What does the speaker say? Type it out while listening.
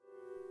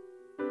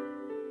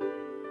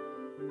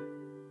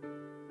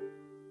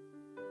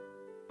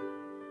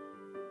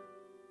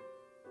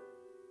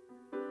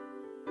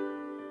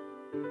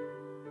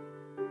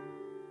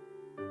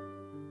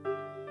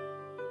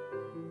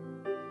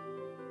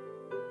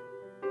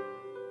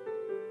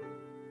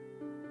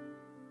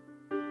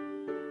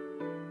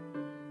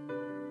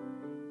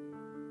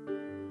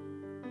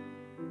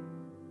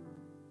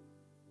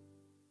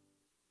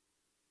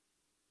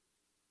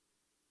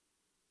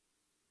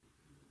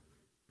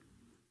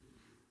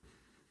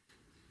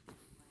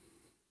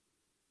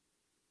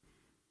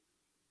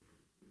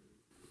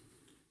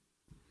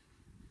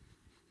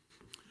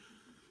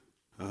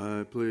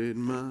played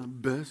my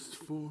best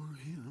for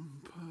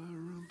him.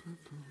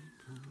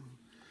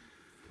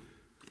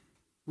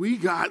 We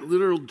got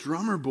Little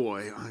Drummer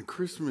Boy on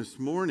Christmas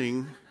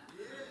morning.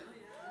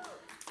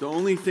 The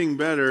only thing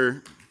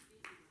better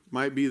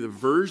might be the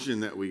version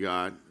that we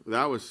got.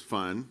 That was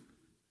fun,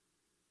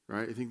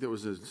 right? I think that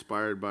was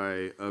inspired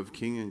by Of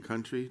King and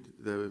Country.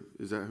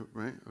 Is that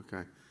right?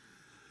 Okay.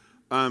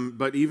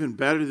 But even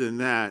better than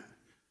that,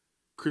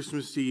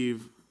 Christmas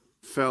Eve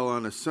fell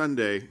on a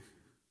Sunday.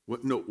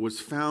 Was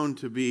found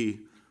to be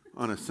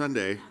on a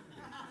Sunday.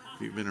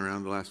 If you've been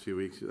around the last few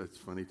weeks, that's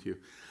funny to you.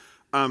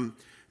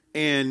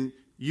 And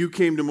you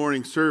came to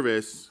morning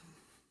service.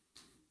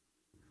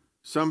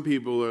 Some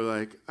people are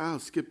like, I'll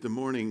skip the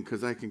morning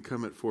because I can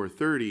come at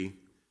 4:30.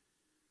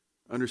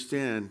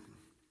 Understand,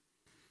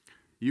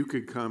 you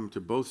could come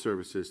to both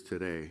services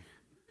today,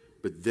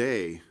 but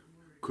they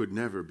could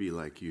never be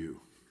like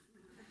you.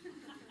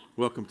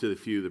 Welcome to the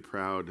few, the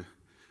proud.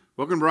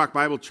 Welcome to Rock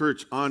Bible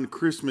Church on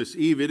Christmas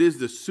Eve. It is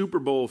the Super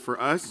Bowl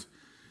for us.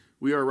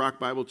 We are Rock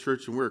Bible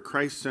Church, and we're a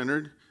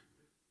Christ-centered,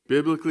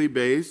 biblically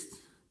based,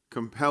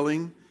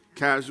 compelling,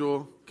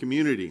 casual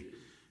community.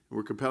 And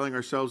we're compelling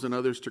ourselves and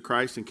others to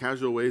Christ in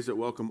casual ways that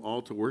welcome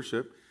all to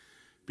worship,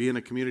 being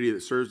a community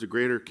that serves the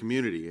greater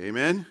community.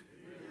 Amen?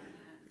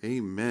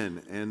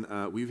 Amen.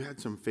 And we've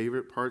had some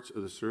favorite parts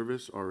of the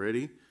service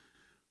already,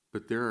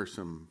 but there are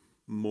some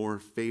more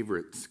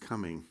favorites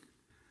coming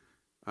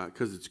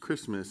because it's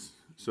Christmas.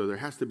 So there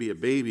has to be a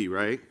baby,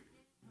 right?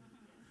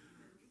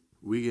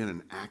 We get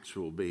an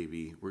actual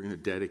baby. We're going to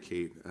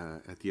dedicate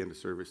at the end of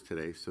service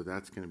today, so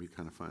that's going to be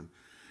kind of fun.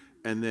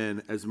 And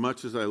then as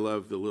much as I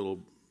love the Little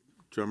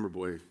Drummer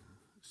Boy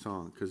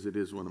song, because it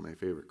is one of my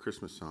favorite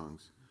Christmas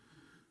songs,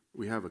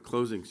 we have a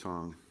closing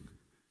song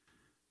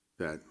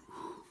that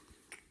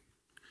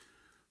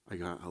I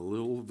got a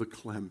little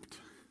verklempt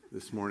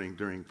this morning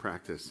during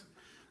practice.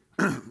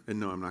 And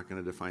no, I'm not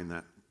going to define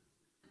that.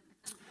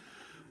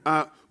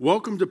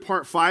 Welcome to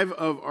part 5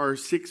 of our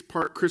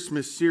 6-part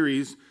Christmas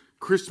series,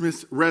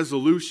 Christmas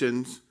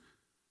Resolutions.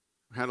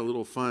 We had a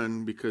little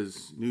fun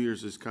because New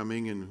Year's is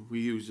coming, and we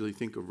usually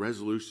think of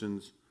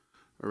resolutions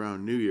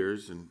around New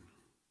Year's, and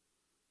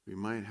we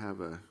might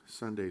have a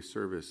Sunday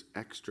service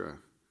extra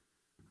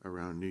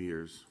around New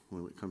Year's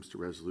when it comes to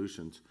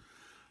resolutions.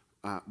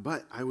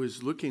 But I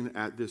was looking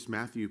at this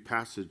Matthew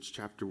passage,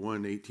 chapter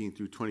 1, 18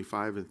 through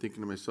 25, and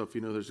thinking to myself,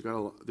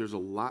 there's a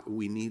lot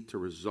we need to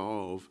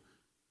resolve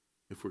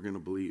if we're going to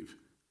believe.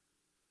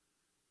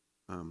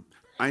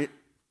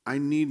 I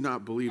need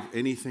not believe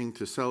anything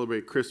to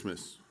celebrate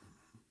Christmas.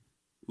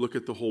 Look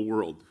at the whole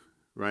world,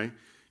 right?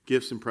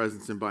 Gifts and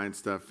presents and buying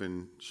stuff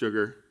and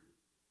sugar.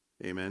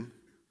 Amen.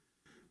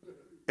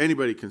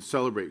 Anybody can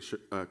celebrate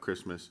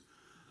Christmas.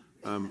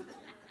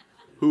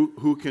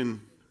 Who can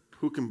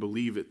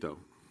believe it though?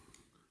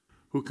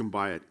 Who can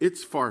buy it?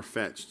 It's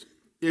far-fetched.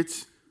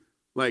 It's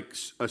like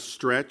a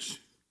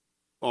stretch,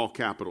 all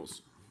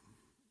capitals,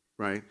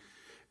 right?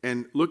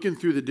 And looking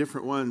through the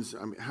different ones,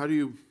 I mean, how do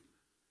you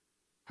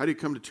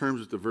come to terms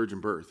with the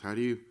virgin birth? How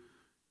do you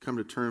come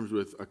to terms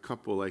with a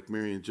couple like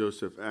Mary and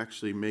Joseph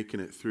actually making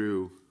it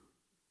through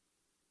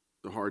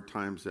the hard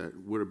times that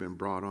would have been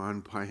brought on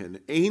by an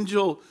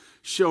angel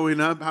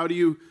showing up? How do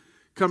you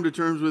come to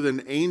terms with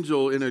an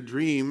angel in a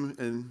dream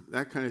and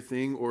that kind of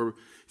thing? Or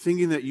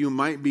thinking that you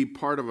might be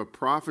part of a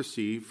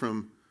prophecy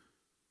from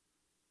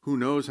who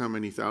knows how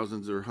many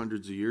thousands or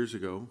hundreds of years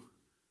ago,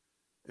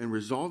 and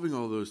resolving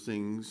all those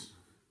things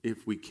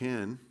if we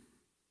can.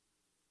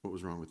 What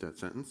was wrong with that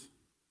sentence?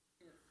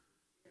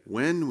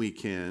 When we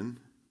can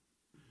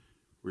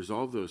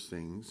resolve those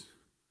things,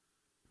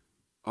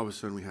 all of a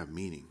sudden we have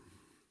meaning.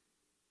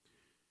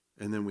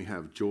 And then we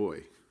have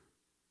joy,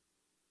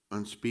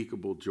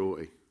 unspeakable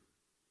joy.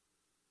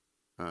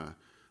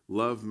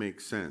 Love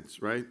makes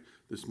sense, right?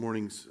 This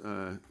morning's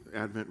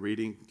Advent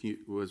reading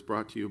was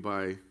brought to you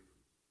by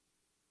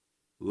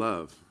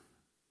Love,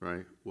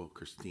 right? Well,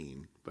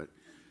 Christine, but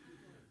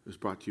it was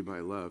brought to you by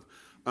Love.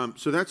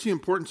 So that's the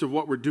importance of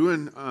what we're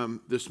doing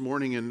this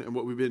morning and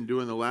what we've been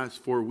doing the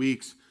last 4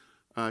 weeks.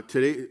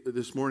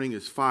 This morning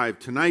is 5.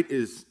 Tonight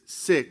is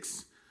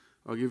 6.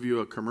 I'll give you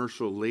a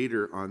commercial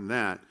later on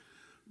that.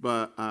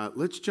 But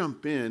let's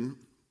jump in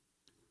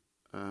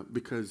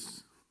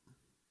because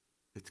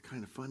it's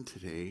kind of fun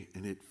today,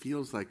 and it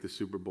feels like the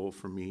Super Bowl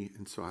for me,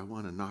 and so I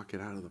want to knock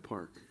it out of the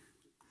park.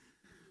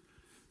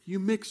 You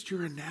mixed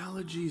your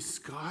analogies,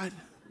 Scott.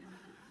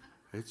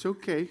 It's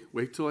okay.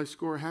 Wait till I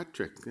score a hat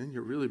trick. Then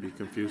you'll really be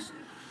confused.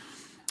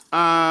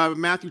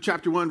 Matthew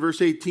chapter 1,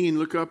 verse 18.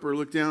 Look up or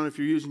look down if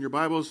you're using your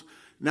Bibles.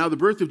 Now the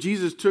birth of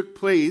Jesus took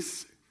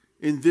place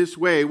in this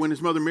way. When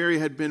his mother Mary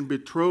had been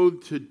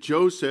betrothed to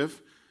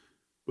Joseph,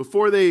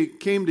 before they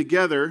came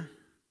together,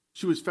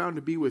 she was found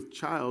to be with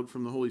child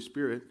from the Holy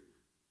Spirit.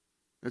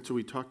 That's what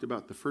we talked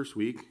about the first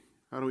week.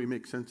 How do we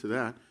make sense of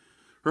that?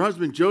 Her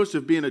husband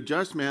Joseph, being a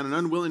just man and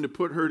unwilling to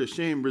put her to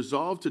shame,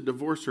 resolved to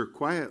divorce her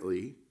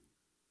quietly.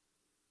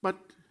 But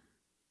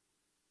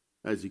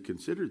as he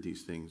considered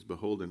these things,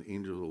 behold, an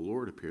angel of the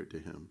Lord appeared to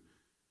him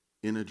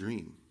in a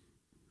dream,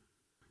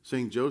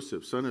 saying,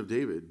 Joseph, son of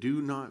David,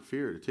 do not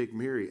fear to take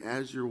Mary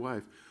as your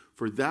wife,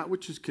 for that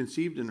which is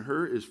conceived in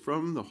her is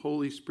from the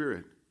Holy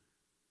Spirit.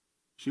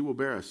 She will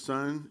bear a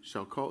son,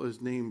 shall call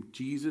his name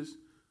Jesus,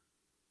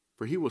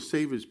 for he will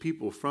save his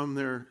people from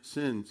their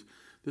sins.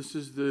 This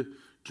is the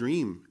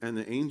dream and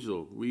the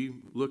angel. We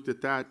looked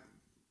at that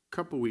a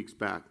couple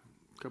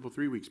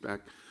 3 weeks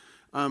back.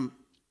 And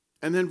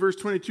then verse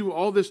 22,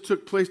 all this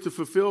took place to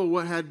fulfill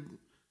what had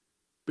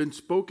been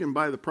spoken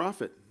by the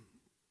prophet.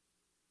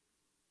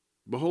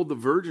 Behold, the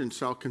virgin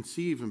shall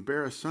conceive and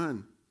bear a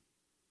son.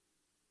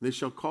 They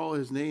shall call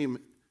his name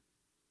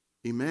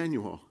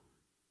Emmanuel,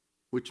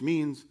 which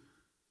means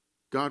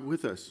God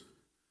with us.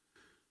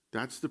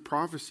 That's the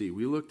prophecy.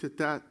 We looked at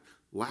that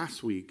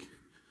last week.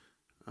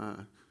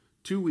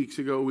 2 weeks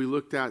ago, we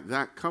looked at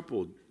that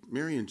couple,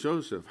 Mary and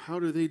Joseph. How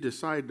do they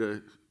decide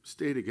to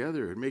stay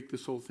together and make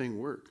this whole thing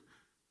work?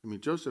 I mean,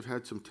 Joseph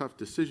had some tough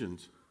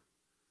decisions.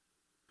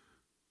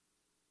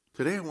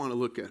 Today, I want to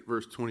look at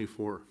verse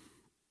 24.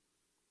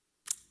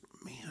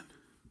 Man.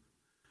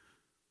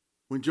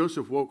 When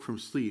Joseph woke from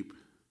sleep,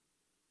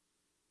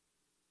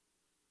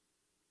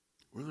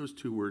 what are those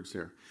two words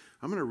there?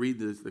 I'm going to read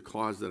the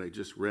clause that I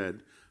just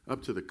read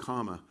up to the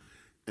comma,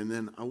 and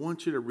then I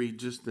want you to read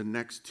just the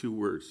next two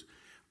words.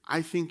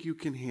 I think you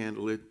can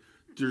handle it.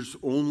 There's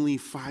only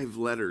 5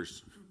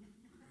 letters.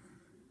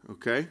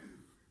 Okay?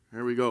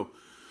 There we go.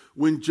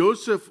 When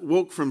Joseph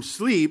woke from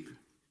sleep,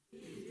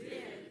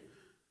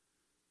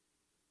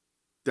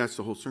 that's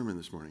the whole sermon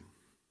this morning.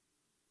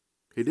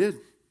 He did.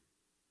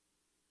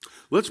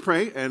 Let's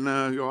pray and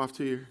go off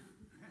to your...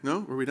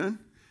 No? Are we done?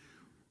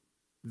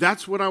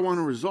 That's what I want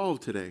to resolve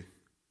today.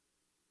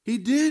 He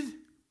did.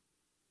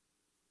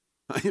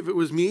 If it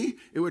was me,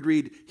 it would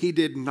read, he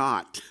did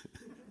not.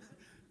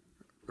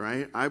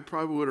 Right? I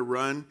probably would have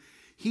run.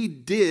 He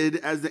did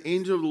as the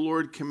angel of the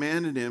Lord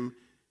commanded him.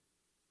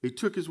 He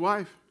took his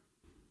wife.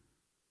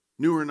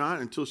 Knew her not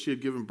until she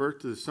had given birth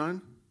to the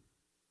son.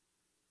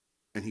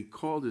 And he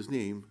called his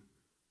name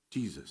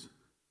Jesus.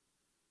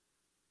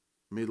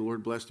 May the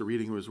Lord bless the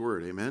reading of his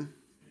word. Amen?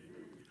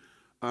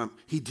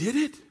 He did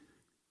it.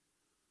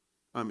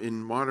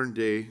 In modern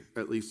day,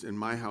 at least in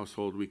my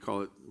household, we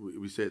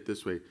say it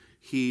this way.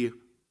 He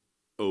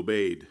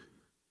obeyed.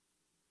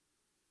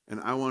 And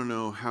I want to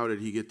know, how did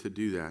he get to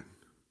do that?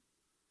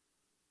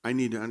 I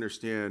need to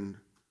understand,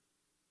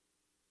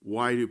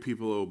 why do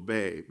people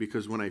obey?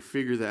 Because when I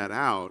figure that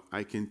out,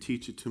 I can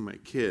teach it to my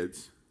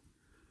kids.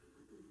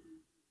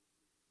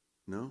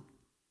 No?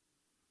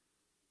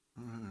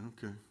 All right,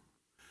 okay.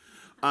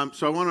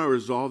 So I want to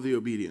resolve the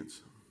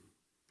obedience.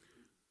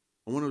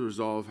 I want to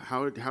resolve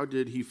how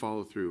did he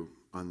follow through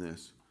on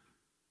this?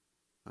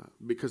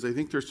 Because I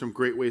think there's some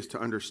great ways to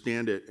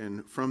understand it,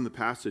 and from the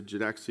passage,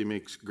 it actually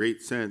makes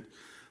great sense.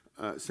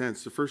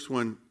 The first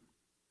one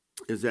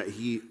is that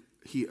he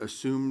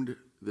assumed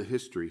the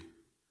history.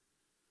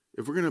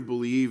 If we're going to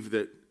believe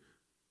that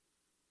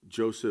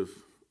Joseph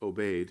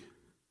obeyed,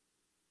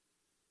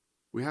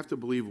 we have to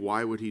believe,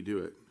 why would he do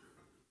it?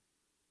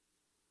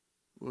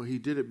 Well, he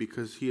did it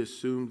because he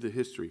assumed the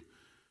history.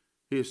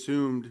 He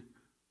assumed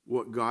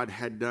what God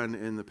had done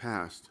in the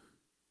past.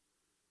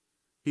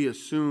 He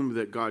assumed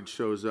that God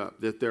shows up,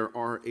 that there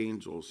are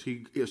angels.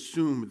 He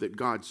assumed that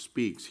God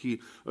speaks. He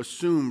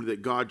assumed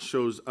that God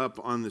shows up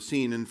on the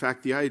scene. In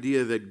fact, the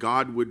idea that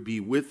God would be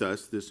with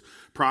us, this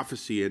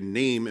prophecy and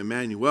name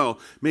Emmanuel,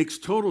 makes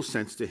total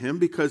sense to him,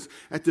 because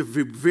at the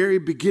very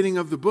beginning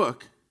of the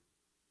book,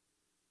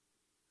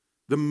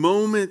 the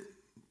moment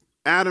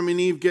Adam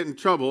and Eve get in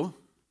trouble,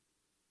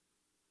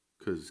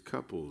 because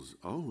couples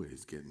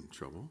always get in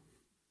trouble,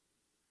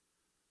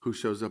 who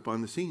shows up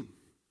on the scene?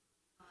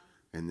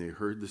 And they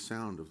heard the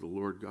sound of the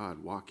Lord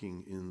God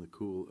walking in the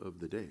cool of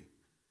the day.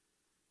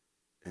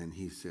 And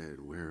he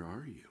said, where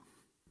are you?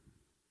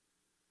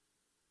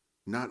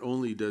 Not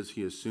only does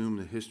he assume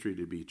the history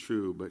to be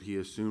true, but he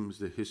assumes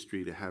the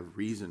history to have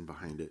reason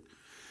behind it.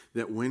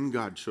 That when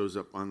God shows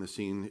up on the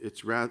scene,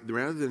 it's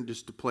rather than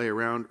just to play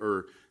around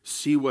or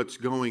see what's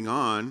going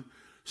on,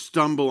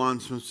 stumble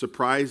on some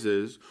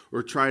surprises,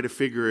 or try to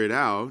figure it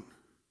out.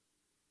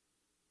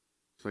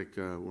 It's like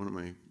one of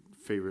my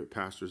favorite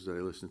pastors that I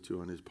listen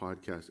to on his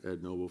podcast,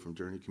 Ed Noble from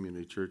Journey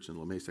Community Church in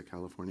La Mesa,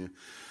 California.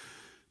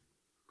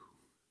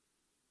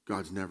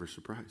 God's never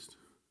surprised.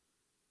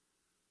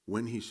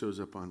 When he shows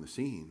up on the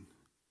scene,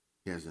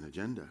 he has an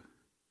agenda.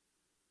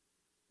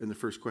 And the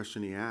first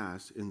question he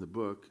asks in the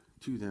book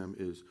to them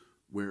is,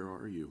 where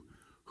are you?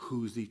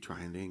 Who's he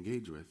trying to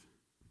engage with?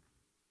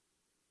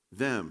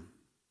 Them.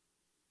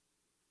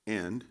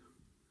 And,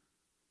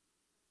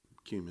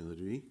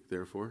 cumulatively,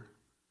 therefore,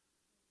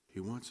 he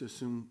wants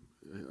us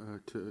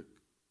to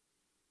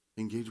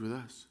engage with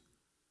us.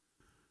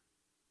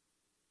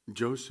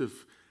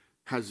 Joseph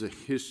has a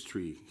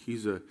history.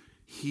 He's a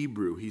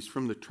Hebrew. He's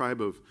from the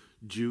tribe of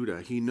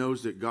Judah. He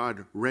knows that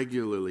God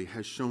regularly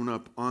has shown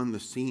up on the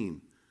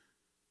scene.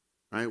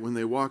 Right? When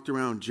they walked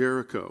around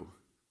Jericho,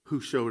 who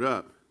showed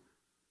up?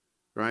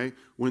 Right?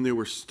 When they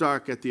were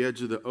stuck at the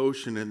edge of the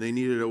ocean and they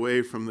needed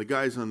away from the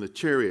guys on the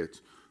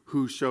chariots,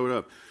 who showed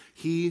up?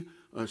 He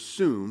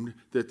assumed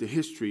that the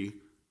history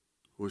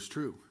was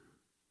true.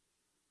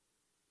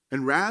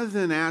 And rather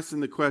than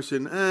asking the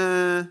question,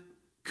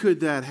 could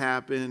that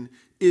happen?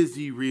 Is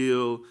he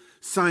real?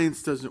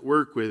 Science doesn't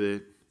work with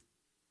it.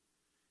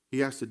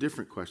 He asked a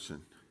different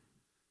question.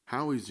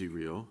 How is he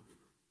real?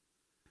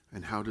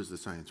 And how does the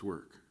science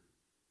work?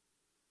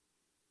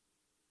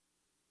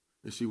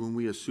 You see, when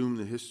we assume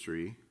the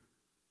history,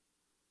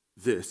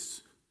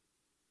 this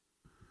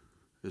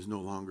is no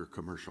longer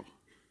commercial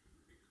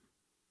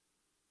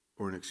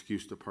or an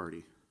excuse to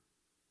party.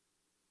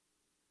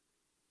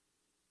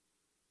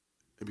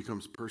 It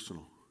becomes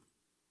personal.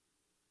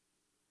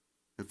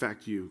 In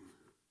fact, you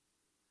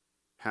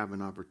have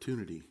an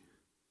opportunity.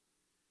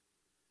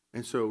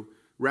 And so,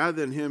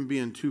 rather than him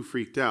being too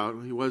freaked out,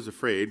 he was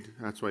afraid.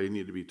 That's why he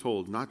needed to be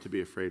told not to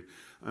be afraid.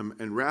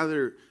 And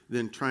rather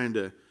than trying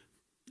to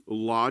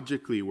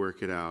logically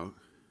work it out,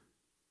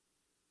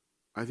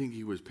 I think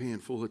he was paying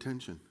full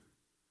attention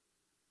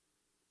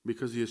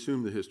because he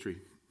assumed the history.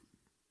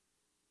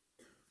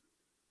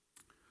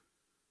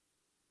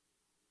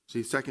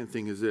 See, second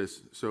thing is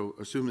this. So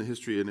assume the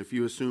history, and if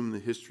you assume the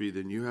history,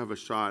 then you have a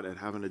shot at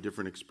having a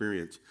different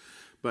experience.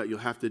 But you'll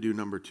have to do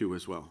number 2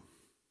 as well.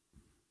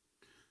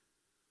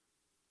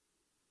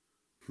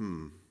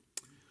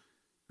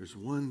 There's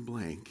one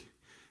blank,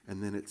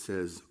 and then it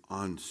says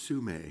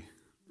 "Ansume."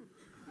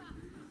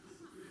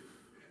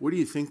 What do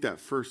you think that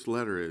first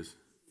letter is?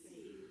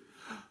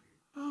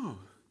 Oh,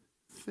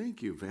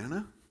 thank you,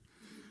 Vanna.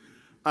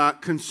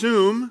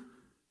 Consume.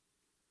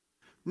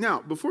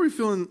 Now, before we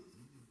fill in,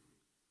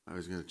 I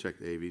was going to check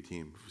the AV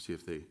team, see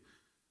if they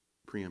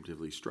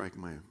preemptively strike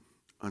my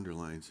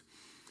underlines.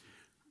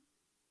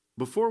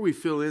 Before we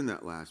fill in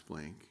that last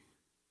blank,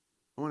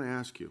 I want to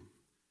ask you,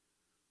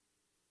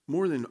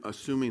 more than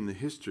assuming the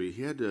history,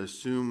 he had to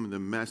assume the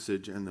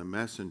message and the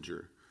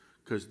messenger,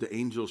 because the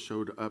angel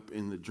showed up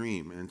in the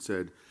dream and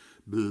said,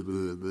 blah,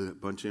 blah, blah, a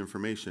bunch of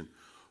information.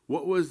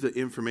 What was the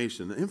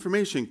information? The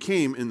information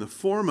came in the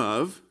form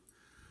of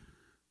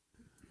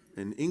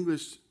an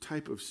English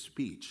type of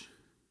speech.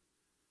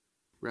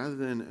 Rather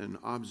than an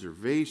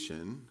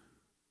observation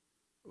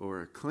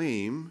or a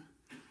claim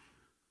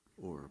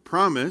or a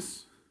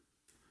promise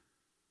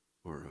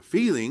or a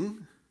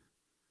feeling,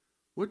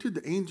 what did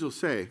the angel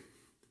say?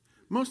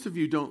 Most of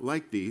you don't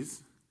like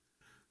these.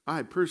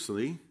 I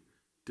personally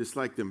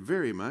dislike them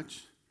very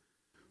much.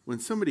 When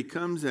somebody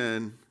comes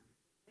and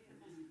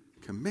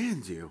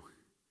commands you,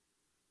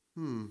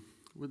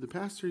 would the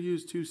pastor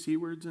use 2 C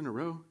words in a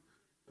row?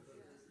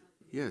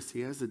 Yes, he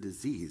has a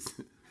disease,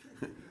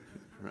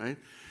 right?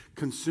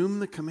 Consume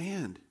the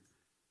command.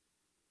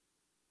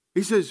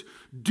 He says,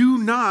 do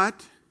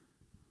not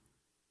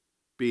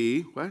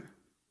be, what?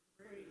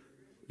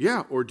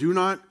 Yeah, or do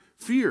not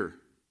fear.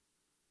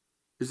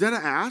 Is that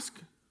an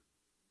ask?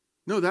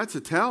 No, that's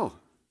a tell.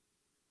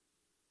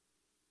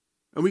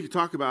 And we could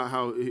talk about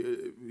how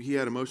he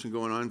had emotion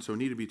going on, so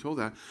need to be told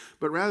that.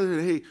 But rather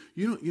than, hey,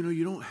 you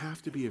don't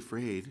have to be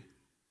afraid.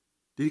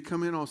 Did he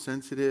come in all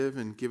sensitive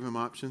and give him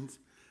options?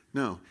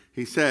 No.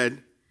 He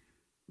said,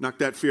 knock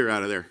that fear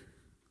out of there.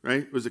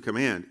 Right? It was a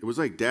command. It was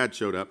like Dad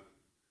showed up.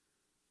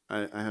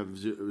 I have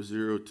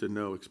 0 to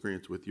no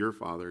experience with your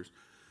fathers.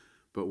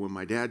 But when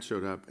my dad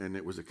showed up and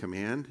it was a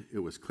command, it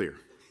was clear.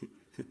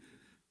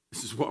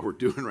 This is what we're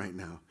doing right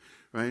now.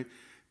 Right?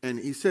 And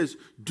he says,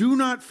 do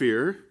not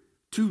fear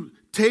to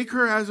take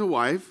her as a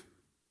wife.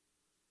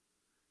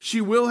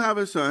 She will have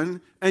a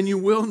son, and you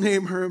will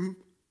name her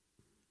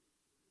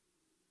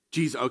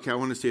Jesus. Okay, I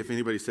want to see if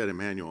anybody said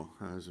Emmanuel.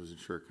 I wasn't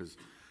sure because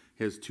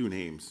he has 2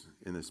 names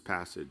in this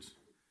passage.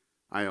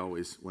 I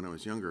always, when I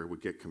was younger,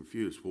 would get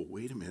confused. Well,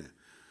 wait a minute.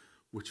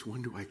 Which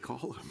one do I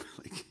call him?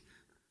 Like,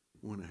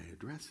 when I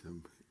address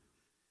him.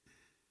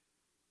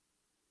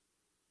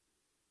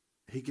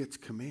 He gets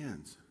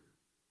commands.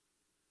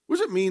 What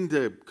does it mean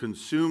to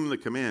consume the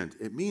command?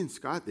 It means,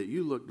 Scott, that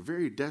you looked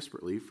very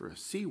desperately for a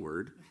C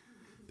word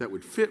that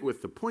would fit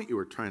with the point you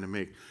were trying to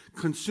make.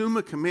 Consume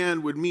a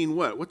command would mean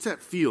what? What's that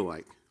feel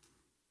like?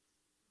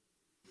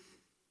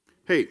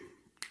 Hey,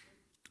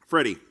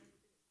 Freddie,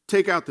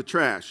 take out the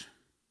trash.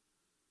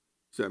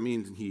 Does that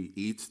mean he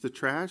eats the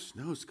trash?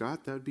 No,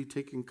 Scott, that would be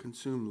taking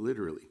consumed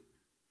literally.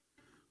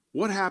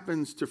 What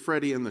happens to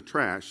Freddie and the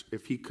trash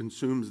if he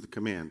consumes the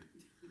command?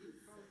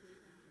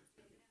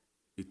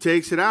 He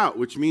takes it out,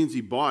 which means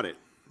he bought it.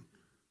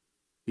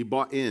 He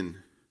bought in.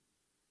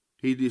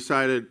 He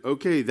decided,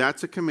 okay,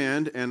 that's a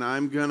command, and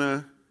I'm going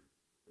to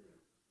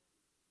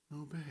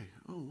obey.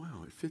 Oh,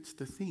 wow, it fits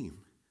the theme.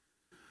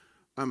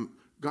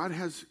 God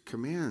has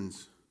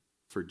commands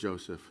for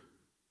Joseph.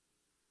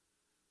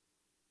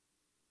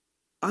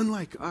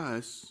 Unlike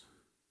us,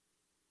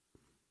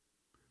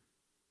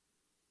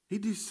 he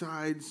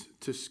decides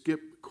to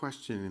skip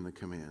questioning the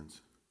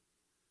commands.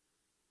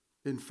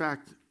 In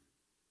fact,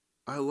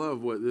 I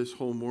love what this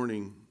whole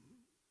morning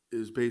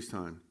is based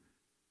on.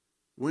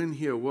 When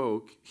he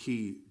awoke,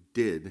 he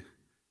did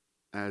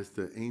as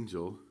the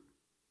angel,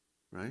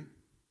 right,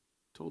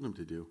 told him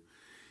to do.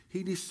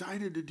 He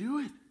decided to do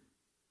it.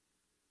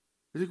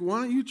 He's like,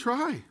 why don't you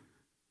try?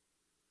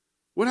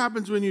 What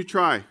happens when you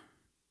try?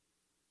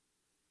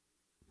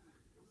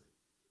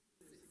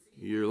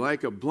 You're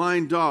like a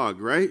blind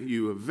dog, right?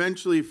 You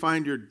eventually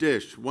find your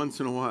dish once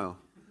in a while.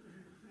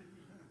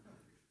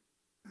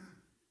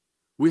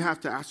 We have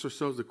to ask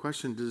ourselves the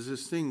question, does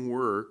this thing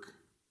work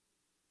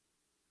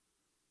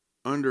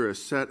under a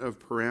set of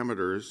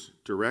parameters,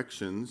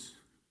 directions,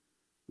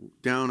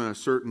 down a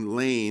certain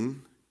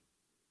lane?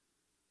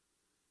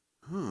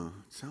 It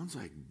sounds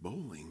like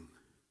bowling.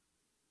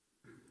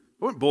 I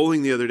went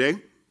bowling the other day,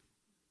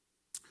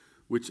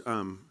 which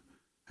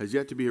has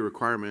yet to be a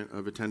requirement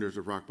of attenders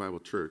of Rock Bible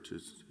Church.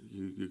 Is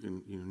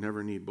you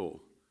never need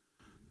bowl,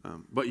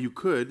 but you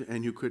could,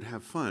 and you could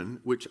have fun,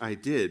 which I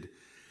did,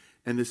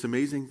 and this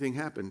amazing thing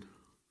happened.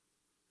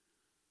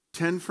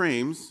 10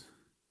 frames,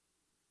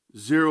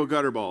 0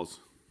 gutter balls.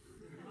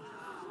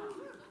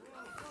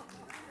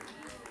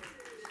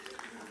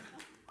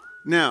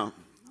 Now,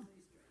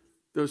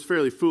 that was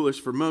fairly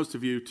foolish for most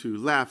of you to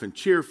laugh and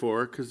cheer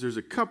for, because there's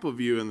a couple of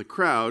you in the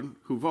crowd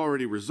who've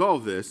already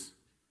resolved this.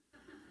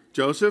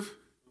 Joseph,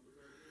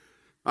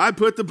 I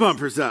put the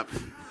bumpers up.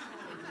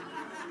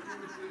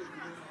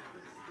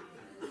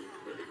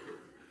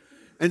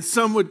 And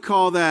some would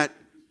call that,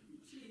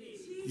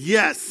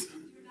 yes,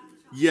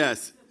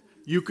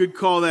 you could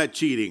call that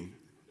cheating.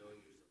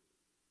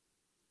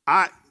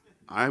 I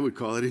would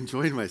call it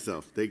enjoying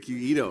myself. Thank you,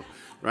 Ito,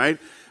 right?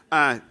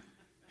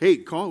 Hey,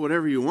 call it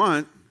whatever you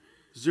want.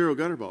 0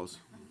 gutter balls.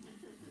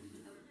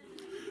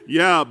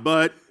 Yeah,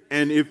 but,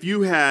 and if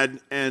you had,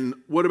 and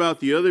what about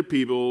the other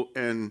people,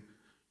 and,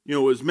 it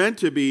was meant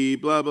to be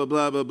blah, blah,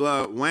 blah, blah,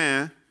 blah,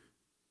 wah.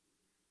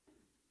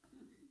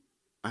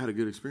 I had a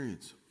good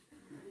experience.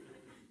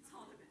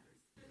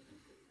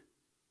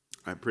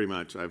 I've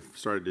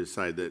started to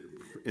decide that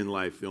in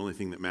life, the only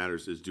thing that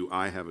matters is, do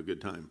I have a good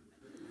time?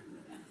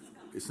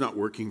 It's not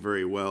working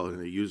very well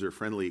in a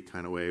user-friendly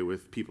kind of way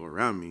with people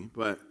around me,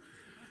 but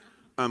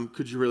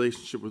could your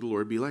relationship with the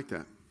Lord be like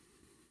that?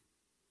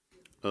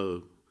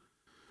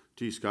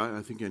 Gee, Scott,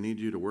 I think I need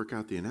you to work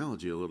out the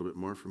analogy a little bit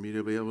more for me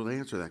to be able to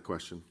answer that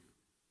question.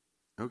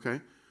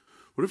 Okay.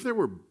 What if there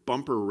were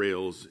bumper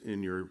rails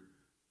in your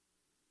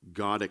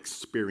God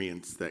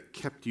experience that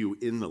kept you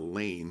in the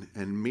lane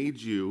and made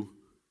you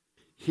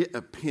hit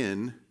a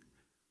pin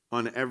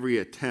on every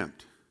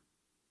attempt?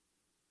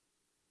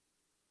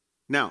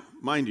 Now,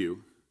 mind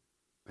you,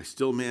 I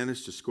still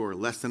managed to score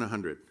less than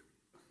 100.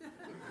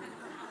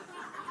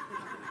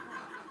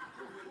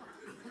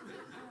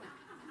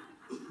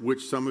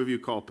 Which some of you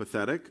call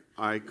pathetic,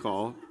 I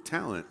call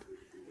talent,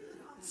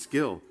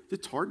 skill.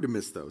 It's hard to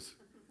miss those.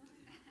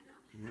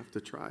 You have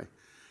to try.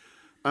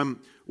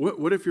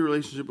 What if your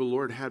relationship with the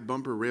Lord had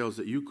bumper rails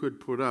that you could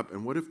put up,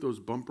 and what if those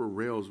bumper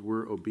rails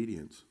were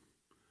obedience?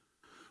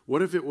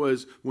 What if it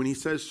was when he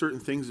says certain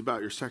things about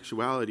your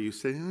sexuality, you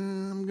say,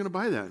 I'm going to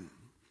buy that.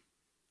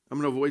 I'm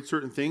going to avoid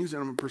certain things,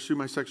 and I'm going to pursue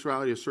my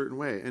sexuality a certain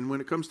way. And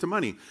when it comes to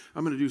money,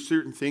 I'm going to do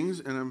certain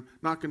things, and I'm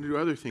not going to do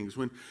other things.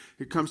 When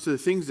it comes to the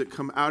things that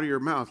come out of your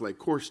mouth, like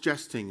coarse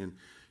jesting and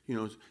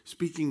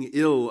speaking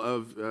ill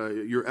of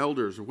your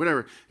elders or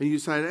whatever, and you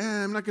decide,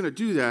 I'm not going to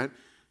do that.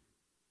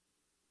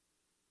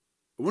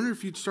 I wonder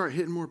if you'd start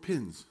hitting more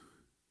pins.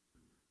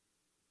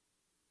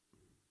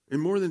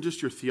 And more than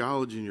just your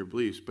theology and your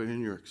beliefs, but in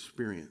your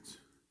experience.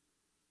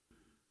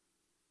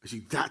 I see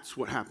that's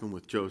what happened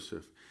with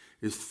Joseph.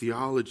 His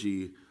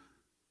theology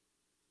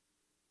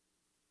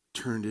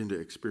turned into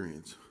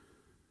experience.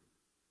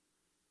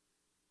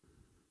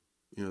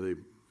 They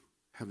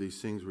have these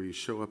things where you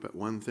show up at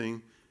one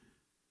thing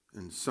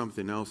and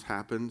something else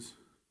happens,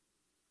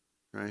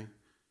 right?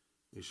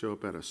 You show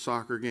up at a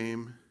soccer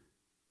game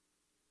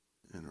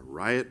and a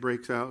riot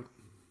breaks out,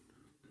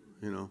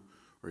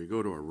 or you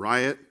go to a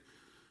riot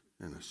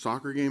and a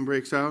soccer game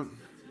breaks out.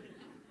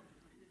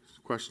 It's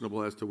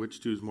questionable as to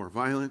which two is more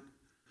violent.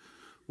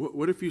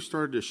 What if you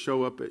started to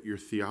show up at your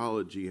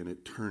theology and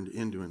it turned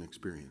into an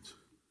experience?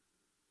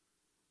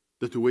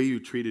 That the way you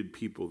treated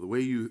people, the way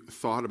you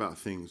thought about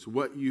things,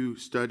 what you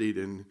studied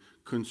and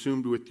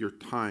consumed with your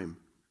time,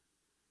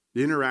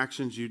 the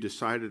interactions you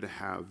decided to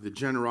have, the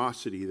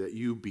generosity that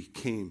you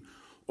became,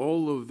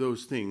 all of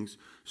those things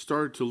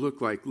started to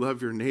look like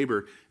love your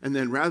neighbor. And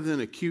then rather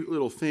than a cute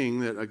little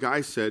thing that a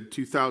guy said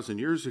 2,000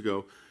 years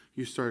ago,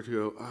 you start to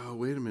go, oh,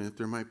 wait a minute,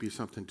 there might be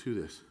something to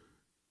this.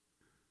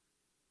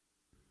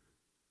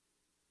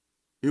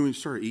 When you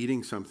start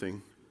eating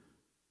something,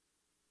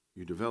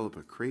 you develop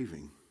a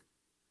craving,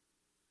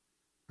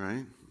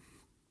 right?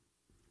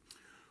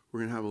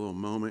 We're going to have a little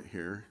moment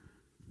here.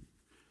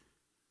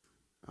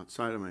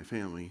 Outside of my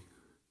family,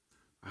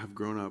 I've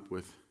grown up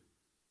with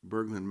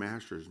Berglund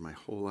mashers my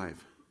whole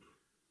life.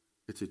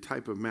 It's a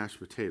type of mashed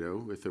potato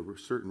with a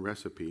certain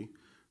recipe.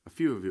 A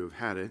few of you have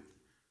had it.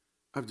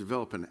 I've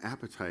developed an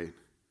appetite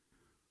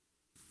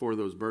for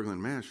those Berglund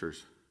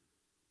mashers.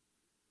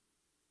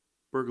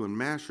 Berglund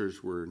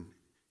mashers were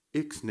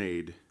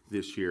ixnayed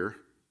this year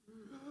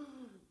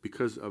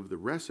because of the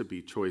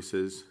recipe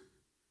choices,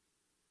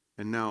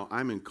 and now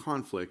I'm in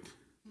conflict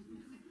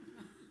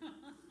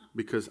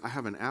because I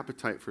have an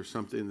appetite for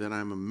something that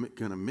I'm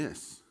going to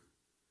miss.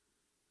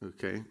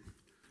 okay,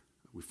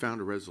 we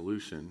found a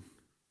resolution.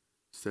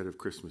 Instead of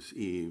Christmas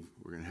Eve,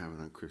 we're going to have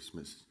it on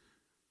Christmas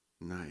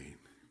night.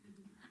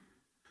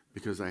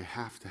 Because I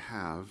have to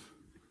have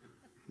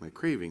my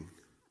craving.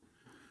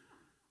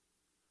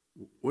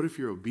 What if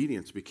your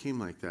obedience became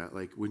like that?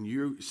 Like when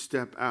you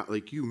step out,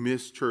 like you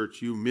miss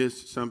church, you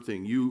miss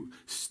something, you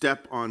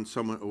step on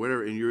someone or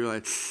whatever, and you're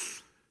like,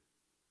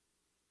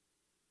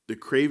 the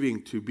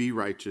craving to be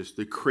righteous,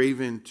 the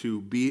craving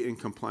to be in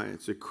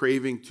compliance, the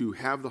craving to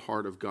have the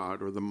heart of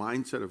God or the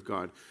mindset of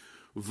God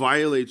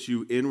violates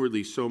you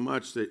inwardly so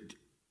much that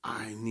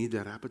I need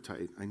that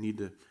appetite. I need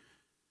to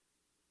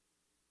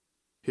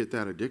hit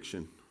that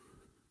addiction.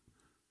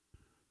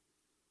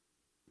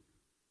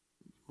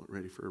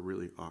 Ready for a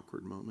really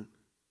awkward moment?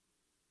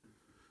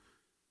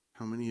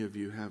 How many of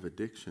you have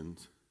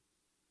addictions?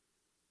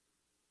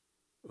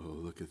 Oh,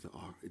 look at the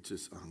awkward. It's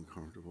just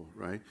uncomfortable,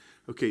 right?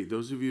 Okay,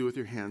 those of you with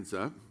your hands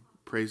up,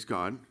 praise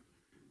God.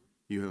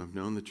 You have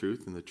known the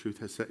truth, and the truth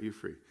has set you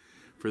free.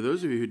 For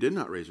those of you who did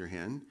not raise your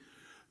hand,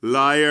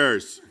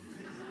 liars.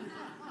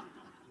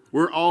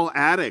 We're all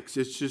addicts.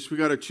 It's just we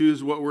got to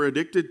choose what we're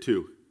addicted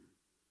to.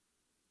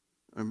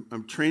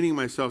 I'm training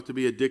myself to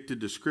be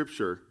addicted to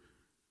Scripture.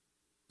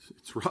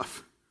 It's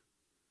rough.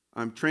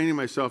 I'm training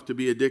myself to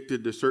be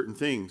addicted to certain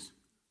things.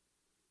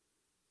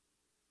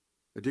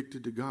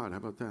 Addicted to God. How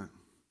about that?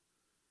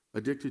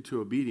 Addicted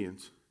to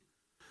obedience.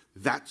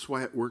 That's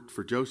why it worked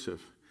for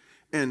Joseph.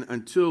 And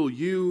until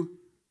you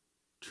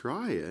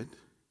try it,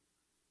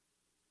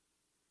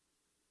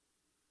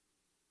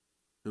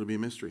 it'll be a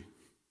mystery.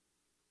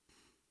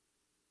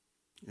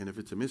 And if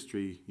it's a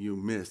mystery, you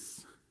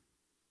miss.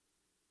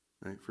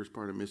 Right? First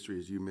part of mystery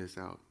is you miss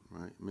out.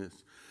 Right? Miss.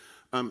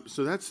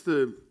 So that's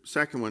the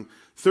second one.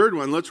 Third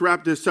one, let's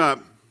wrap this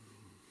up.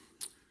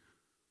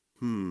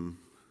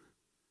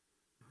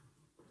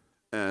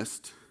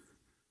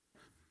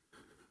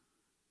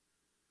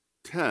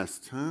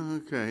 Test. Huh?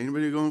 Okay.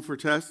 Anybody going for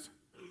test?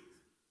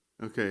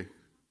 Okay.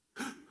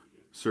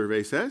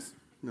 Survey says.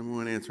 Number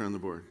one answer on the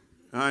board.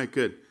 All right,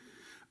 good.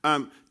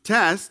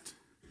 Test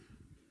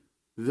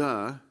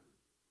the...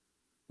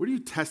 What are you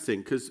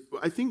testing? Because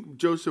I think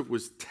Joseph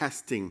was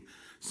testing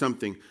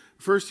something.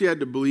 First, he had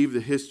to believe the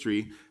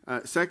history.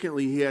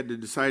 Secondly, he had to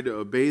decide to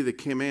obey the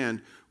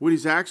command. What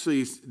he's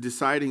actually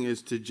deciding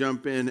is to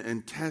jump in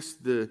and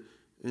test the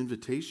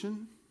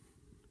invitation.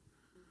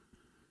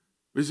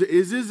 Is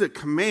this a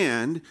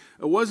command?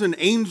 It was an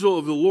angel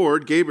of the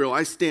Lord, Gabriel,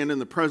 I stand in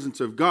the presence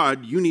of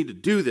God. You need to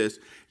do this.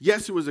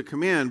 Yes, it was a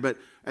command, but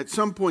at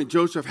some point,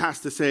 Joseph has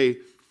to say,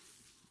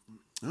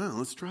 oh,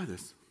 let's try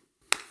this.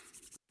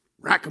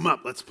 Rack them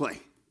up, let's play.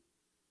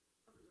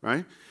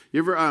 Right? You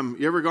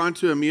ever gone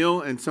to a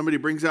meal and somebody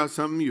brings out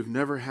something you've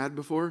never had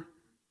before?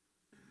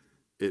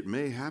 It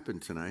may happen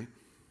tonight.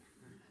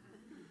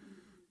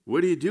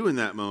 What do you do in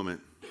that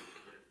moment?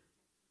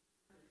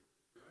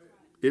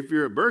 If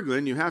you're a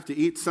Berglund, you have to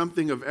eat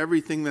something of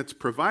everything that's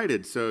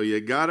provided. So you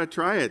got to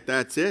try it.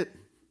 That's it.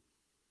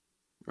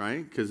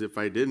 Right? Because if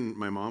I didn't,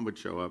 my mom would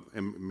show up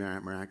and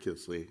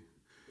miraculously,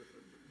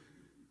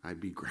 I'd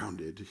be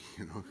grounded,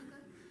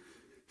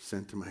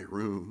 sent to my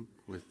room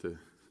with the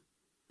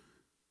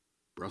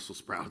Brussels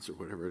sprouts or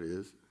whatever it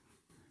is.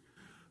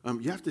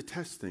 You have to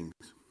test things.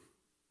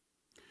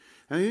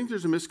 And I think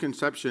there's a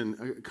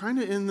misconception,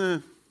 kind of in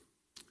the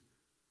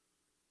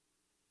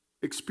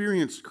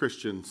experienced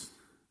Christians.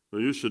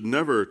 Well, you should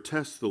never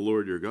test the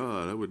Lord your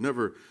God. I would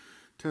never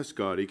test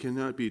God. He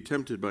cannot be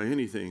tempted by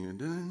anything.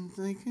 And I'm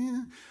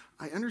thinking,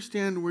 I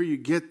understand where you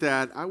get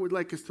that. I would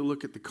like us to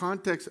look at the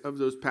context of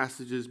those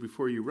passages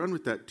before you run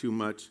with that too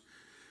much.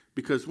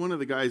 Because one of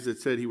the guys that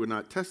said he would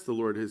not test the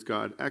Lord his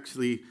God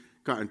actually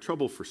got in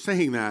trouble for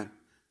saying that.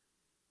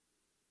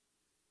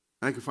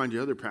 I can find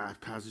you other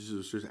passages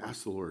that says,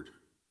 ask the Lord.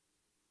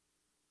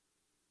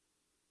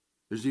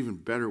 There's even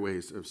better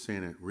ways of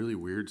saying it, really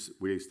weird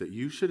ways that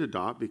you should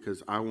adopt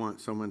because I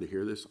want someone to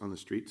hear this on the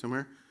street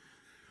somewhere.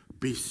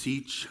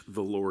 Beseech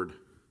the Lord.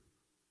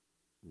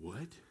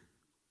 What?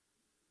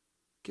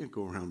 Can't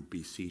go around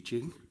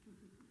beseeching.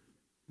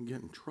 You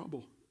get in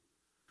trouble.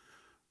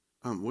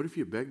 What if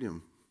you begged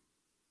him?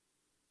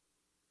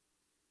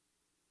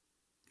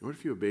 What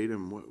if you obeyed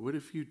him? What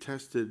if you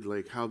tested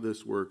like how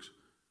this works?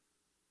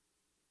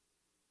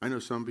 I know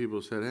some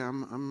people said, hey,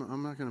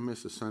 I'm not going to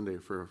miss a Sunday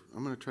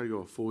I'm going to try to go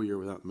a full year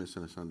without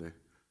missing a Sunday.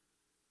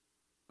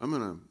 I'm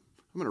going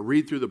to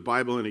read through the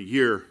Bible in a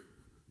year.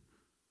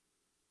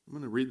 I'm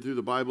going to read through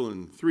the Bible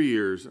in 3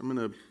 years. I'm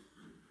going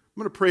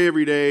to pray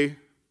every day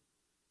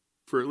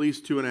for at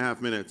least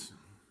 2.5 minutes.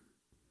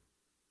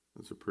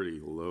 That's a pretty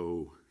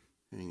low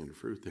hanging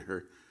fruit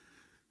there,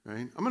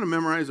 right? I'm going to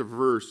memorize a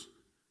verse.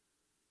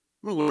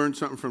 I'm going to learn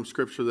something from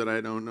Scripture that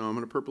I don't know. I'm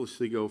going to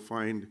purposely go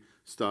find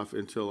stuff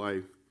until I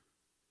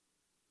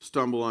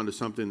stumble onto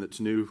something that's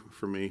new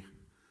for me.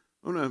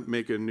 I'm going to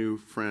make a new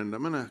friend.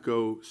 I'm going to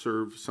go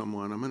serve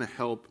someone. I'm going to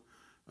help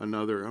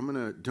another. I'm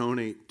going to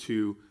donate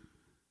to.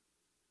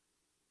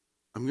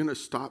 I'm going to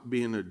stop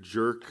being a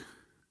jerk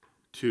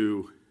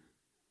to.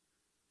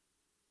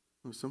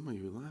 Oh, some of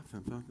you laughed.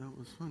 I thought that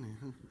was funny.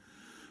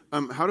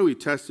 How do we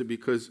test it?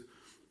 Because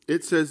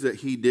it says that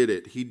he did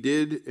it. He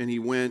did, and he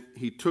went.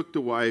 He took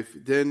the wife.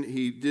 Then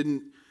they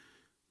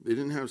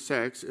didn't have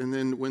sex. And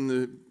then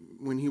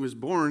when he was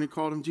born, he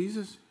called him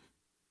Jesus.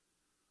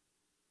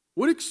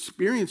 What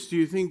experience do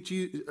you think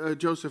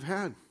Joseph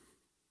had?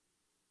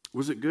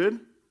 Was it good?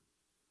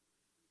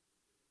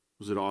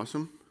 Was it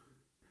awesome?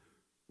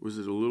 Was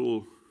it a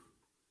little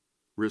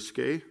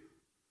risque? It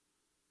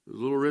was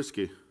a little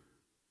risky,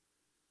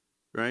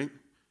 right?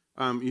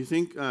 You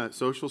think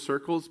social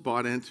circles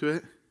bought into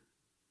it?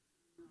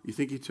 You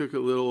think he took a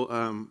little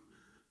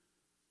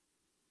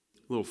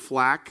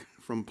flack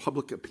from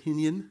public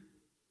opinion?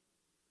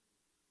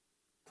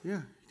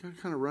 Yeah, you got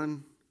to kind of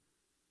run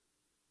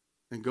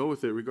and go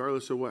with it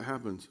regardless of what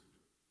happens.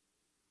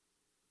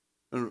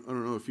 I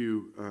don't know if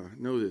you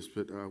know this,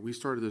 but we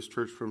started this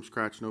church from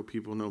scratch. No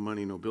people, no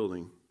money, no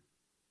building.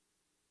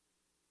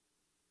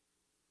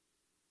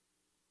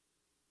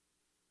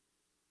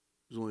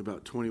 There's only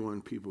about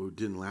 21 people who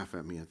didn't laugh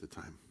at me at the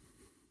time.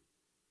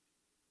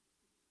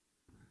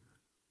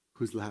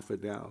 Who's laughing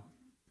now?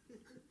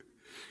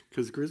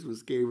 Because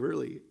Christmas came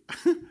early.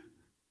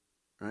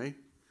 Right?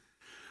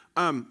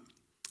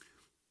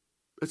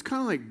 It's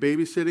kind of like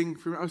babysitting.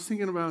 I was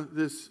thinking about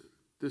this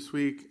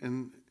week,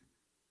 and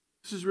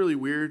this is really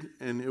weird,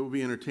 and it will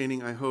be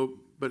entertaining, I hope,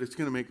 but it's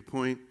going to make a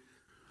point.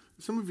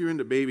 Some of you are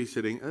into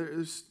babysitting.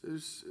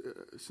 There's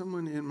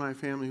someone in my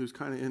family who's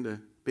kind of into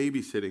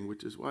babysitting,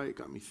 which is why it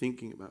got me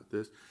thinking about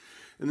this.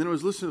 And then I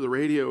was listening to the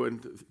radio,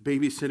 and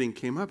babysitting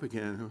came up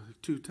again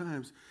 2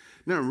 times.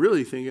 Now I'm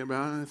really thinking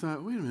about it, and I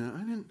thought, wait a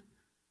minute,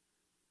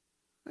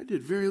 I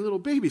did very little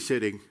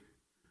babysitting.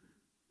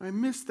 I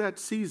missed that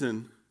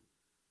season.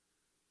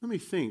 Let me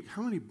think.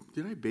 How many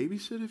did I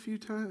babysit a few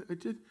times? I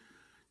did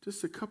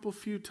just a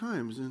few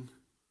times, and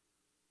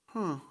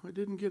I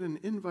didn't get an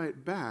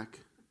invite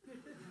back.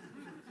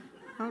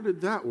 How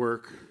did that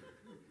work?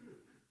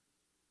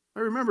 I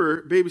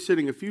remember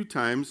babysitting a few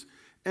times,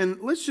 and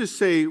let's just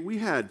say we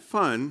had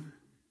fun,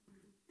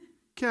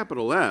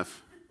 capital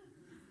F.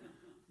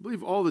 I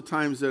believe all the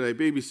times that I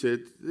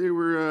babysit, they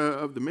were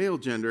of the male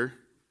gender,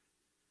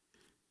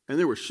 and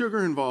there was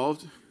sugar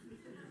involved,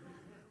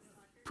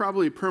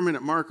 probably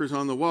permanent markers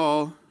on the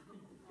wall.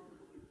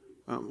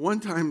 One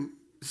time,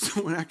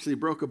 someone actually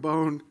broke a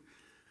bone.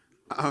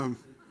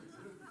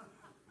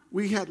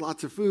 We had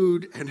lots of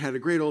food and had a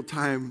great old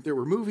time. There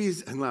were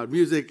movies and loud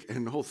music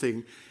and the whole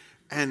thing,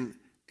 and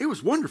it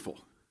was wonderful.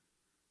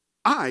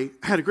 I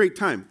had a great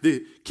time.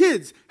 The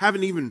kids have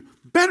an even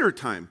better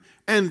time,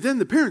 and then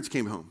the parents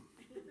came home.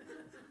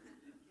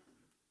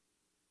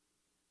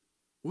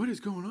 What is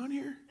going on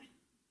here?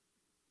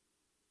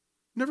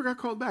 Never got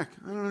called back.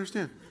 I don't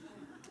understand.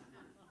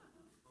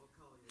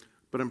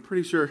 But I'm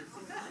pretty sure.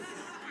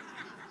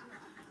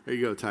 There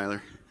you go,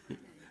 Tyler.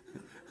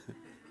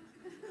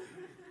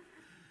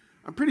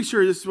 I'm pretty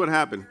sure this is what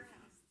happened.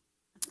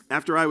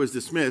 After I was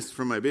dismissed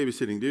from my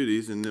babysitting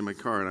duties and in my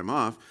car and I'm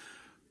off,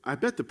 I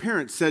bet the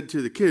parents said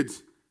to the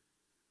kids,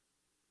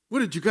 "What,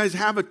 did you guys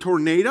have a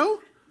tornado?"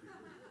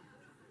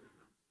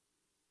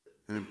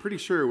 And I'm pretty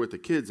sure what the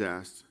kids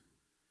asked,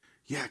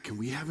 "Yeah, can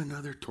we have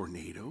another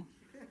tornado?"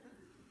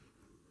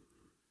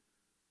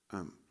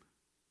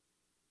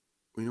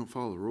 When you don't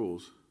follow the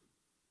rules,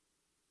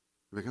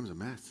 it becomes a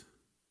mess.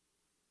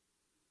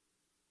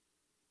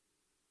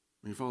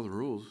 When you follow the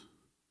rules,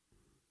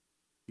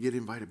 you get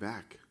invited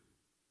back.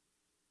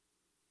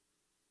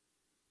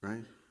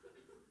 Right?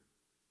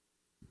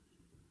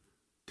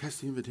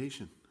 Test the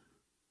invitation.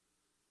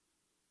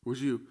 Would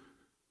you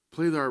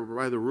play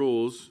by the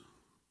rules?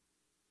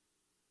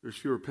 There's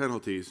fewer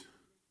penalties.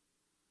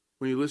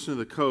 When you listen to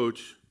the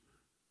coach,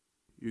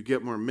 you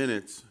get more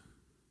minutes.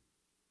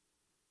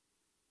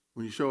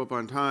 When you show up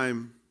on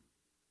time,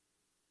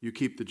 you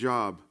keep the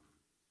job.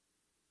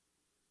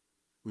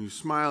 When you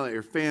smile at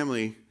your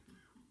family,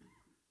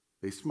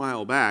 they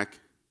smile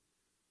back.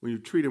 When you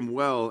treat them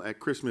well at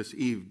Christmas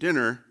Eve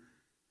dinner,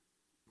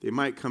 they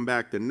might come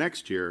back the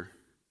next year.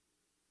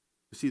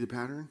 You see the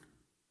pattern?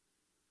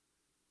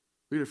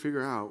 We got to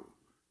figure out,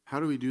 how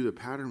do we do the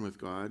pattern with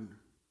God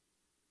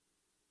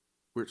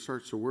where it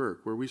starts to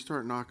work, where we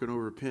start knocking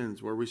over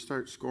pins, where we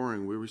start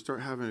scoring, where we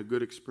start having a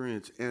good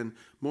experience, and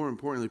more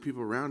importantly,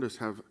 people around us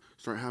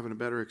start having a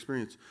better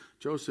experience.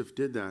 Joseph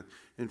did that.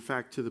 In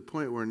fact, to the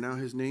point where now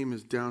his name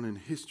is down in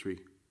history.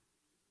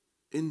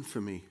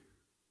 Infamy.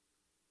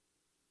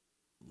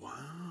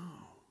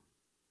 Wow.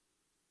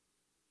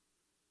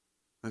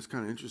 That's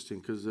kind of interesting,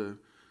 because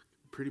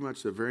pretty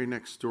much the very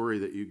next story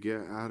that you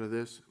get out of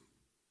this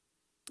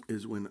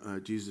is when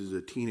Jesus is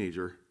a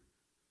teenager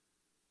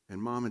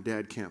and mom and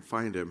dad can't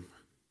find him.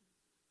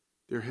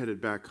 They're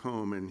headed back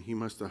home, and he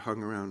must have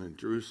hung around in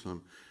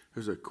Jerusalem.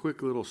 There's a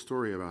quick little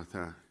story about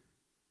that.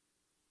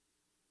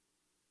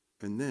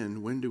 And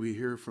then, when do we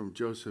hear from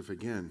Joseph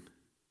again?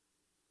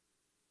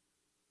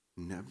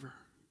 Never.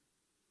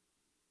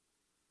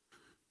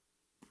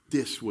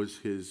 This was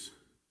his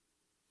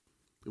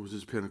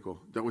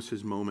pinnacle. That was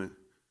his moment.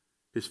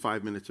 His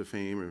 5 minutes of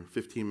fame or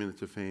 15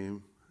 minutes of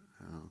fame.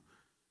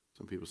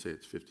 Some people say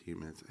it's 15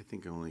 minutes. I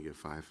think I only get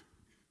 5.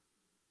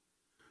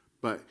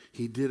 But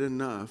he did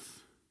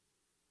enough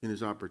in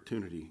his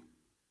opportunity,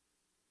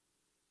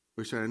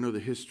 which I know the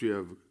history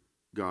of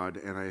God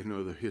and I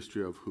know the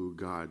history of who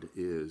God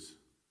is.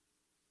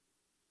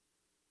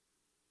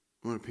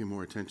 I want to pay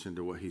more attention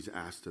to what he's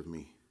asked of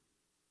me.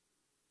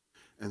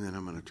 And then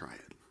I'm going to try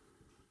it.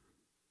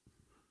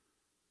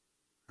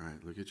 All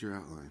right, look at your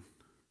outline.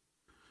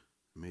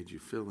 I made you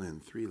fill in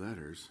 3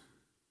 letters.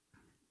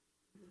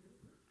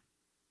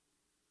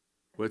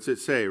 What's it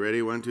say?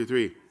 Ready? 1, 2,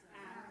 3.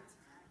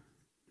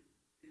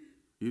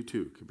 You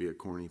too could be a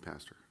corny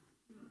pastor.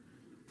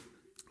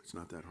 It's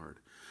not that hard.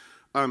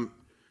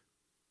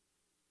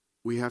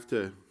 We have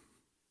to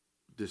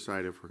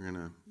decide if we're going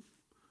to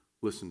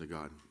listen to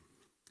God.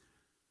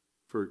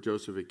 For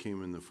Joseph, it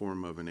came in the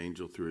form of an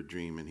angel through a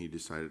dream, and he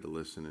decided to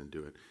listen and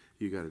do it.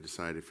 You got to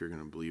decide if you're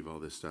going to believe all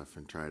this stuff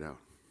and try it out.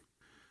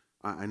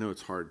 I know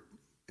it's hard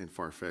and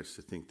far-fetched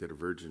to think that a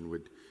virgin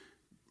would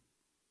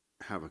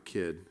have a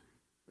kid.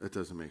 That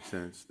doesn't make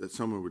sense. That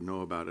someone would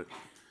know about it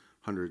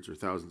hundreds or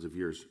thousands of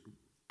years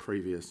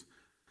previous,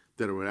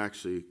 that it would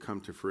actually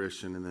come to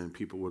fruition, and then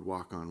people would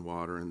walk on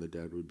water and the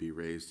dead would be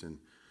raised and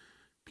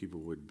people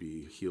would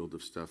be healed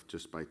of stuff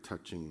just by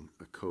touching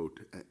a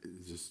coat.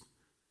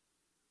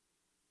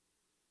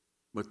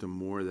 But the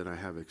more that I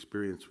have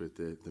experience with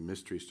it, the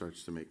mystery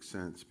starts to make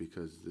sense,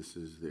 because this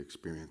is the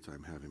experience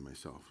I'm having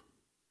myself.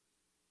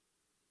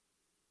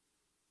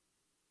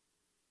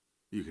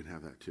 You can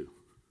have that too.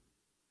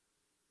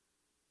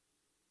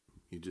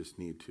 You just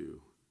need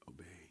to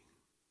obey.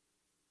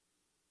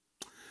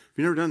 If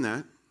you've never done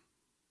that,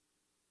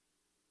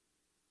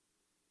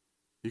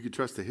 you could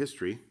trust the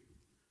history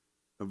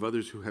of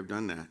others who have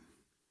done that,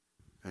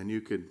 and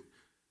you could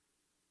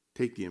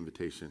take the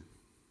invitation.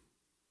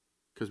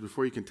 Because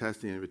before you can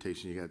test the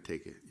invitation, you got to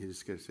take it. You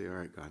just got to say, all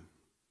right, God,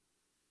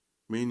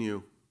 me and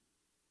you,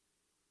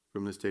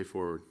 from this day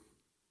forward,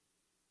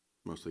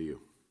 mostly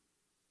you.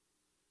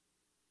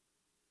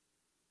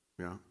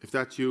 Yeah, if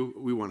that's you,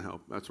 we want to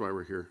help. That's why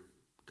we're here.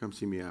 Come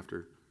see me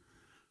after.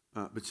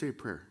 But say a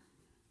prayer.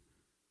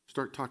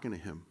 Start talking to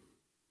him.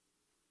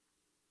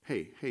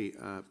 Hey,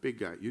 big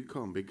guy. You can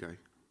call him big guy.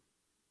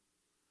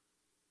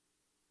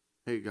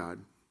 Hey, God,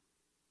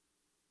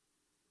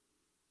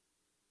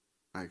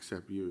 I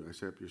accept you. I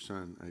accept your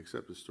son. I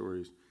accept the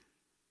stories.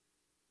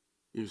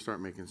 You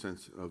start making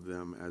sense of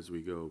them as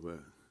we go, but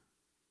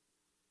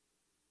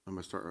I'm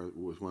going to start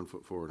with 1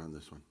 foot forward on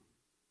this one.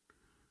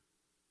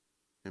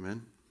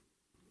 Amen?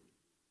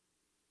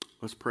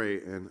 Let's pray,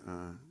 and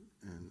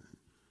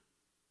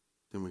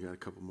then we got a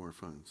couple more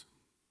funds.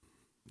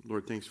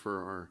 Lord, thanks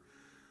for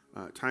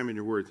our time in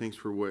your word. Thanks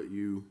for what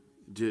you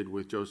did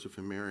with Joseph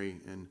and Mary,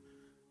 and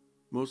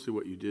mostly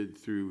what you did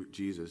through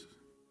Jesus.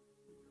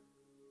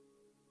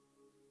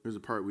 Here's a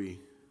part we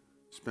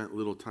spent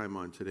little time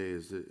on today,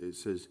 is that it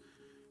says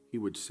he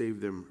would save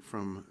them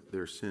from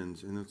their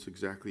sins. And that's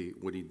exactly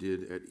what he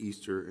did at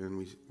Easter,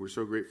 and we're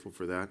so grateful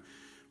for that.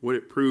 What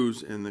it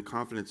proves and the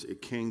confidence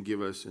it can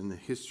give us in the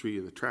history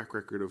and the track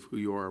record of who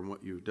you are and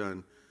what you've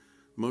done,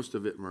 most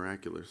of it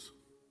miraculous.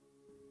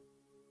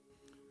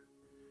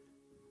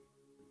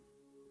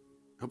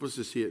 Help us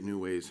to see it in new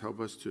ways.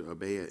 Help us to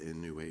obey it in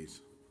new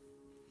ways.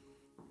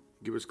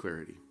 Give us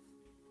clarity.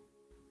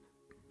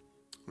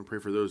 I pray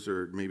for those that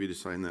are maybe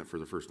deciding that for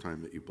the first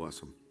time, that you bless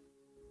them.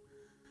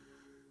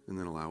 And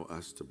then allow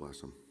us to bless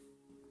them.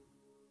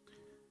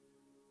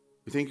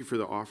 We thank you for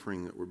the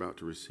offering that we're about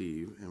to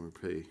receive, and we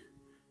pray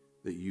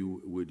that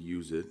you would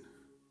use it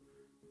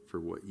for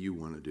what you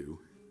want to do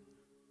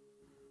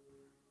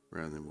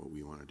rather than what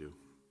we want to do.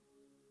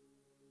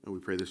 And we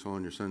pray this all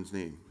in your son's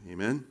name.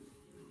 Amen.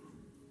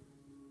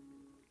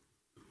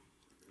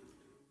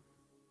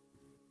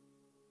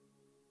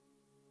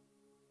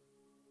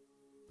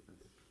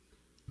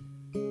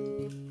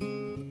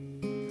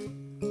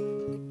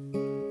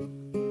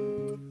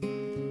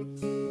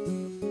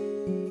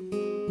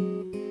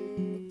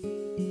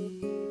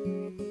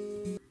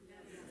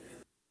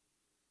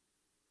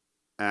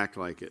 Act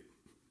like it.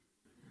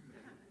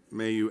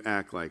 May you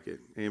act like it.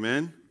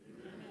 Amen?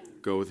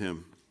 Amen. Go with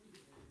him.